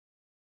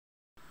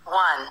1.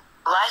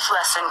 Life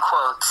Lesson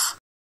Quotes.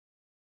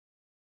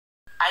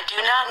 I do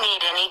not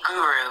need any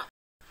guru.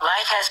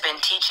 Life has been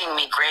teaching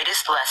me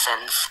greatest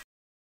lessons.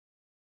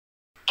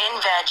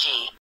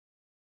 Invaluable.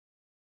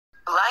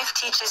 Life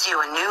teaches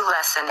you a new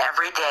lesson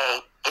every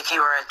day, if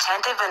you are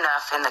attentive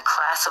enough in the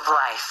class of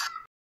life.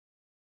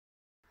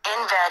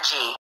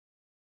 Invaluable.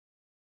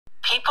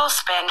 People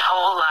spend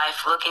whole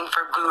life looking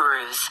for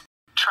gurus,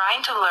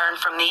 trying to learn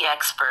from the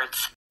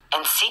experts,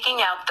 and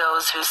seeking out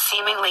those who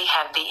seemingly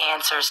have the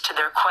answers to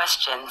their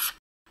questions.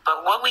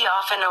 But what we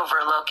often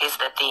overlook is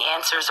that the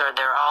answers are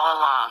there all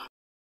along.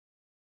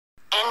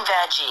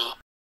 Invaluable.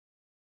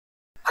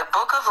 The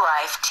book of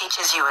life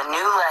teaches you a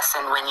new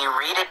lesson when you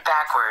read it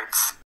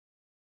backwards.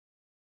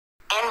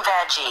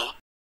 Invaluable.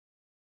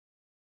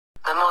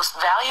 The most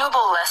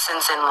valuable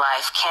lessons in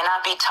life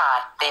cannot be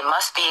taught, they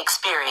must be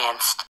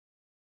experienced.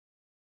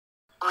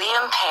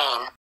 Liam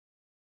Payne.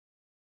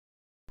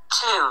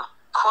 2.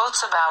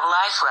 Quotes about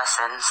life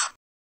lessons.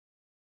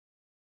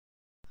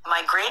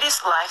 My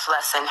greatest life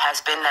lesson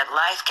has been that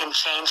life can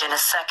change in a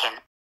second.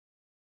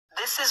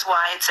 This is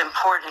why it's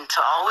important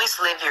to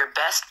always live your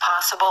best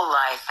possible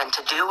life and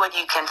to do what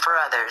you can for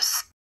others.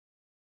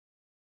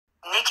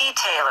 Nikki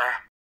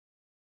Taylor.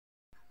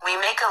 We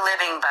make a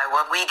living by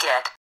what we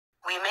get.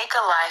 We make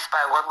a life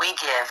by what we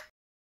give.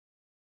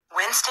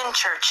 Winston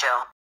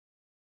Churchill.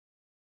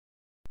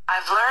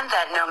 I've learned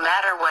that no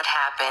matter what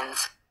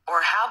happens,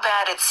 or how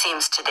bad it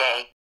seems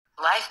today,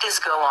 life does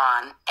go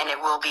on, and it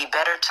will be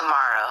better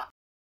tomorrow.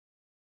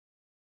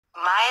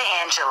 Maya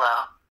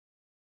Angelou.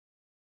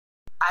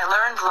 I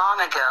learned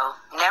long ago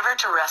never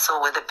to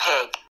wrestle with a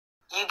pig.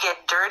 You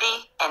get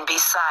dirty, and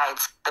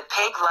besides, the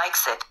pig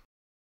likes it.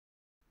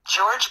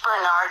 George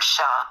Bernard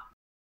Shaw.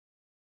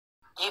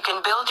 You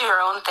can build your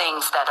own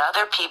things that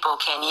other people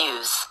can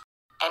use.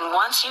 And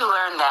once you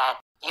learn that,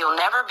 you'll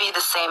never be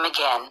the same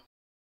again.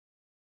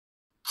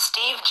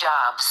 Steve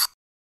Jobs.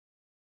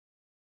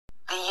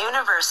 The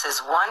universe is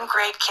one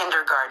great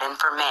kindergarten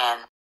for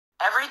man.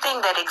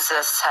 Everything that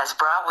exists has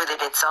brought with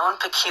it its own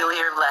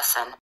peculiar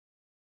lesson.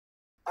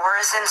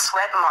 Orison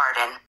Swett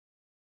Martin.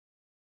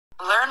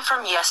 Learn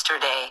from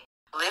yesterday,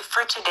 live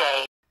for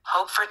today,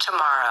 hope for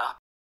tomorrow.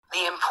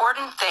 The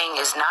important thing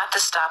is not to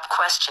stop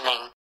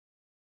questioning.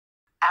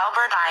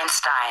 Albert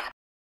Einstein.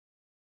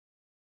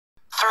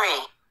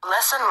 3.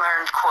 Lesson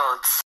learned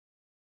quotes.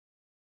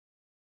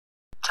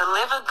 To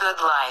live a good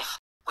life,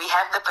 we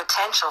have the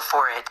potential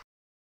for it.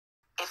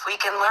 If we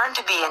can learn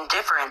to be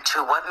indifferent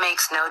to what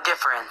makes no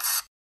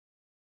difference.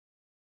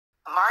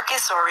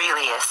 Marcus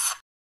Aurelius.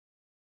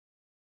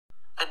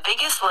 The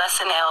biggest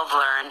lesson I've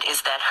learned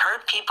is that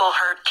hurt people,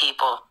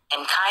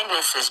 and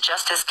kindness is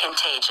just as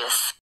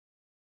contagious.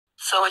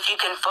 So if you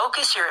can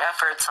focus your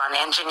efforts on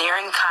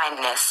engineering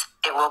kindness,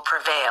 it will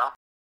prevail.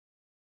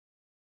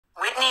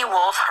 Whitney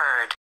Wolfe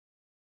Herd.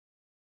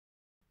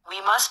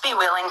 We must be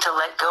willing to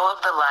let go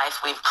of the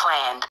life we've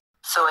planned,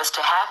 so as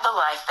to have the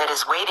life that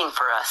is waiting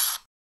for us.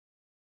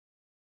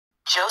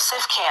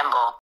 Joseph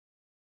Campbell.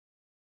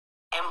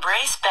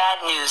 Embrace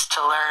bad news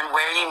to learn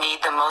where you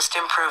need the most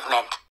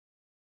improvement.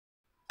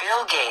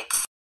 Bill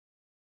Gates.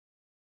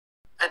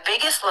 The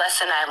biggest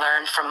lesson I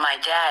learned from my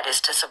dad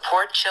is to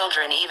support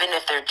children even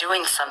if they're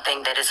doing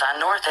something that is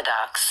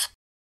unorthodox.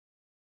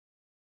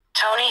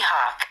 Tony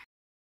Hawk.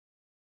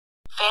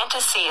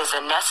 Fantasy is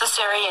a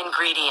necessary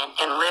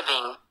ingredient in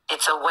living.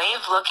 It's a way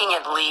of looking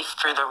at life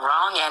through the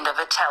wrong end of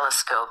a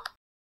telescope.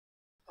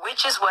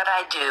 Which is what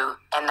I do,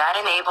 and that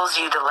enables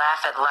you to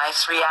laugh at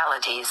life's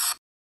realities.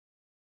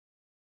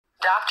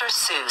 Dr.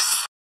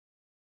 Seuss.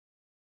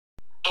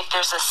 If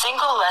there's a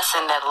single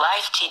lesson that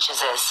life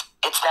teaches us,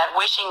 it's that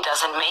wishing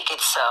doesn't make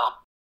it so.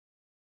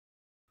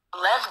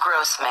 Lev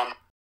Grossman.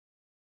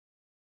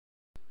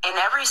 In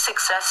every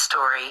success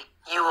story,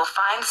 you will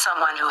find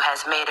someone who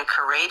has made a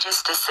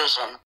courageous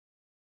decision.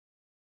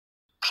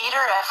 Peter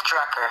F.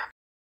 Drucker.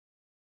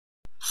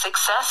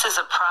 Success is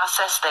a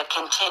process that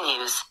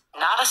continues,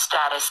 not a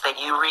status that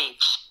you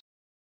reach.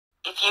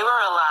 If you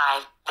are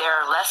alive, there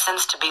are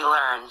lessons to be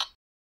learned.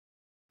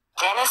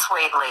 Dennis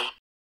Waitley.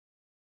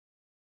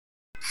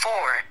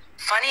 4.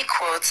 Funny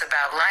quotes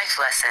about life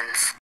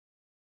lessons.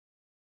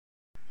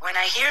 When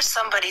I hear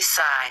somebody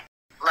sigh,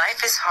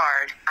 "Life is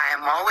hard," I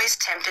am always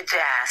tempted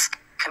to ask,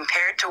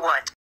 compared to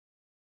what?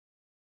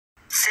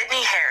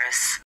 Sidney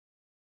Harris.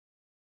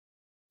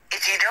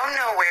 If you don't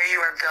know where you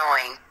are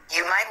going,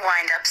 you might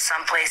wind up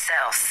someplace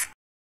else.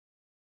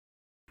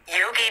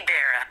 Yogi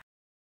Berra.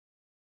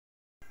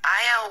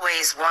 I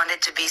always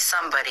wanted to be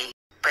somebody,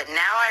 but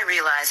now I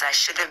realize I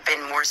should have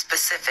been more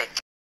specific.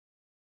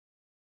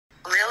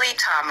 Lily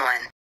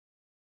Tomlin.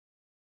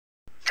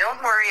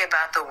 Don't worry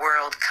about the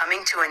world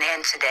coming to an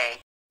end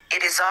today.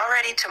 It is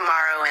already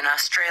tomorrow in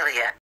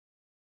Australia.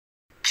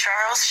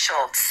 Charles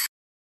Schultz.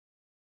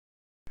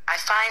 I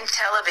find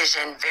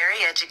television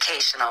very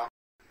educational.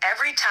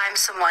 Every time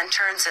someone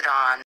turns it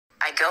on,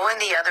 I go in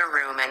the other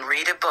room and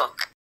read a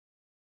book.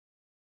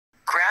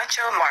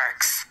 Groucho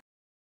Marx.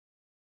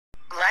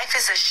 Life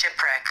is a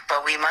shipwreck,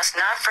 but we must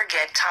not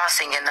forget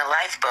tossing in the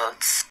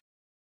lifeboats.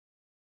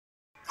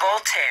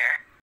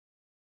 Voltaire.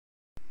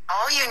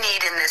 All you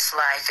need in this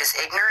life is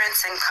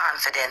ignorance and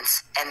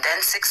confidence, and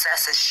then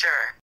success is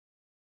sure.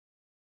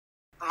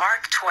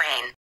 Mark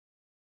Twain.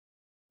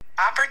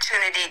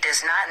 Opportunity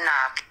does not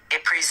knock,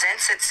 it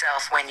presents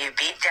itself when you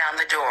beat down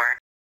the door.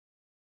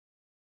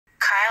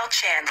 Kyle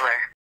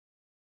Chandler.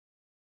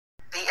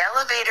 The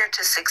elevator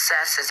to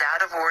success is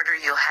out of order.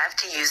 You'll have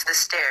to use the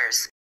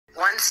stairs,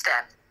 one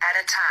step at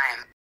a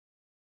time.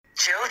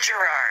 Joe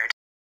Girard.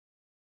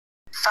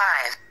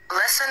 5.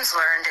 Lessons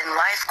learned in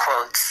life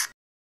quotes.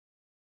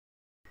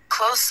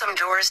 Close some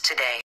doors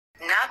today,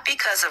 not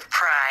because of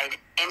pride,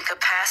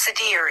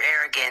 incapacity, or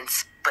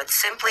arrogance, but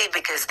simply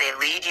because they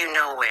lead you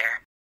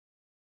nowhere.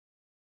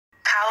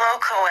 Paulo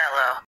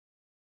Coelho.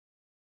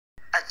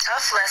 A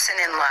tough lesson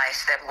in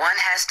life that one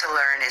has to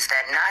learn is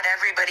that not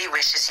everybody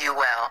wishes you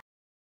well.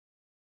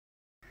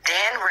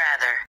 Dan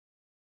Rather.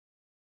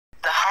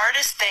 The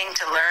hardest thing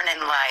to learn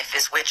in life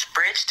is which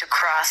bridge to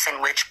cross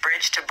and which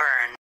bridge to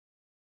burn.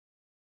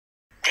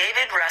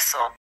 David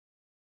Russell.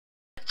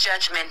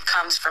 Judgment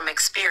comes from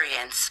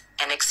experience,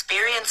 and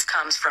experience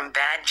comes from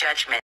bad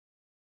judgment.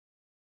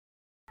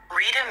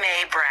 Rita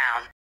Mae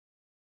Brown.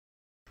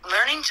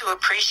 Learning to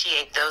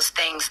appreciate those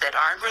things that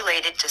aren't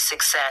related to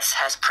success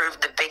has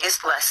proved the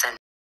biggest lesson.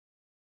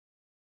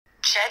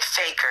 Chet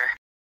Faker.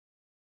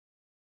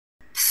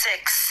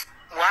 6.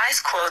 Wise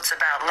quotes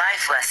about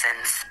life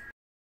lessons.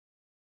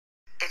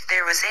 If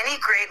there was any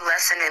great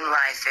lesson in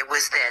life, it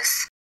was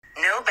this: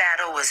 no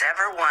battle was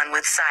ever won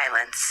with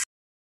silence.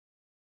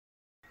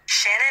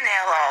 Shannon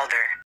L.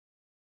 Alder.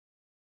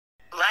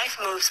 Life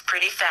moves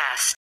pretty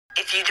fast.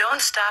 If you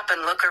don't stop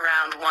and look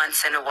around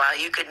once in a while,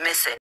 you could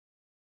miss it.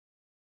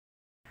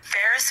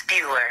 Ferris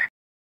Bueller.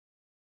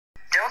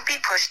 Don't be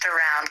pushed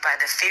around by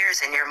the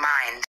fears in your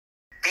mind.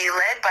 Be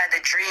led by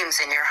the dreams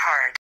in your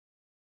heart.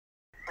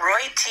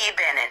 Roy T.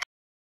 Bennett.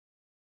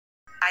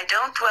 I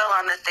don't dwell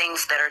on the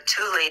things that are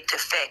too late to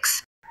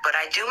fix, but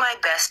I do my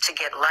best to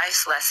get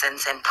life's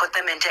lessons and put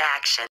them into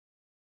action.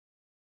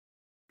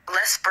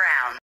 Les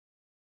Brown.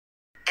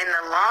 In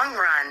the long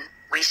run,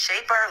 we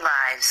shape our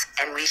lives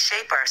and we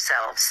shape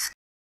ourselves.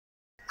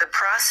 The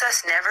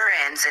process never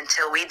ends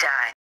until we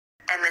die,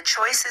 and the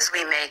choices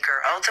we make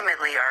are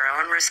ultimately our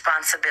own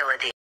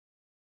responsibility.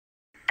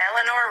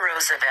 Eleanor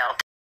Roosevelt.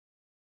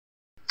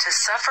 To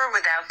suffer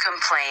without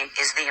complaint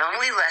is the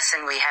only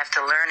lesson we have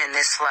to learn in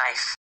this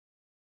life.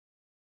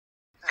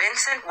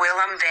 Vincent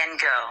Willem van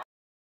Gogh.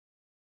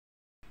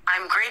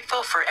 I'm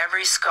grateful for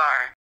every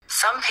scar,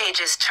 some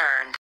pages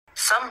turned,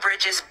 some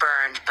bridges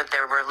burned, but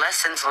there were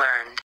lessons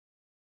learned.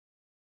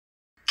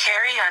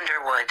 Carrie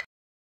Underwood.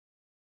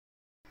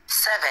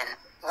 7.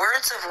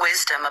 Words of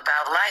wisdom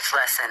about life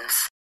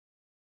lessons.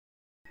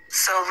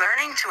 So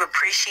learning to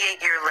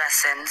appreciate your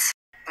lessons,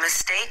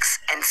 mistakes,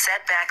 and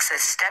setbacks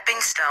as stepping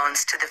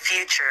stones to the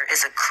future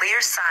is a clear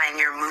sign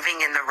you're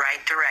moving in the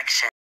right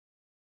direction.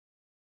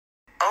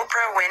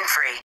 Oprah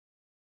Winfrey.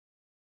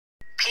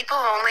 People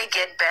only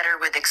get better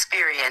with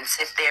experience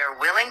if they are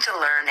willing to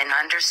learn and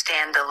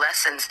understand the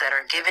lessons that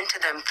are given to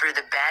them through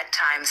the bad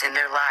times in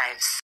their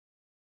lives.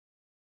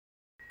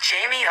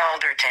 Jamie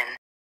Alderton.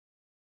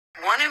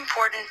 One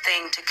important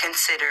thing to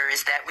consider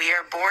is that we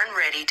are born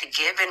ready to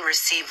give and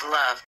receive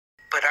love,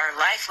 but our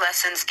life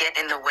lessons get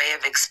in the way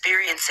of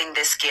experiencing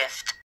this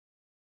gift.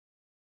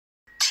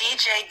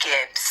 T.J.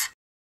 Gibbs.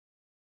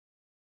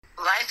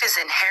 Life is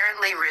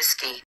inherently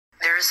risky.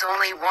 There is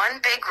only one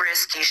big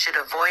risk you should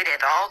avoid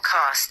at all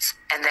costs,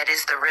 and that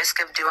is the risk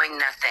of doing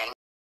nothing.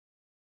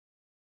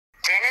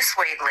 Dennis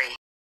Waitley.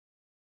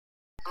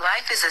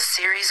 Life is a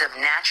series of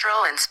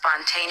natural and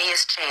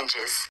spontaneous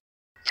changes.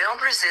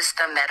 Don't resist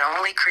them, that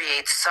only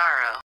creates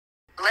sorrow.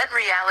 Let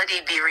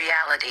reality be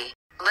reality.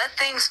 Let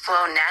things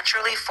flow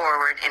naturally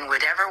forward in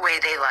whatever way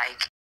they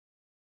like.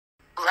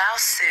 Lao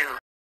Tzu.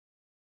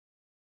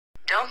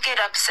 Don't get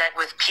upset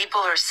with people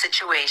or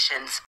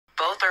situations.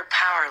 Both are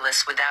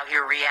powerless without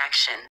your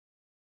reaction.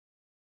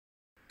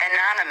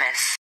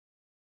 Anonymous.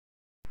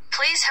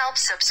 Please help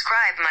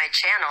subscribe my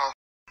channel.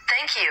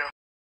 Thank you.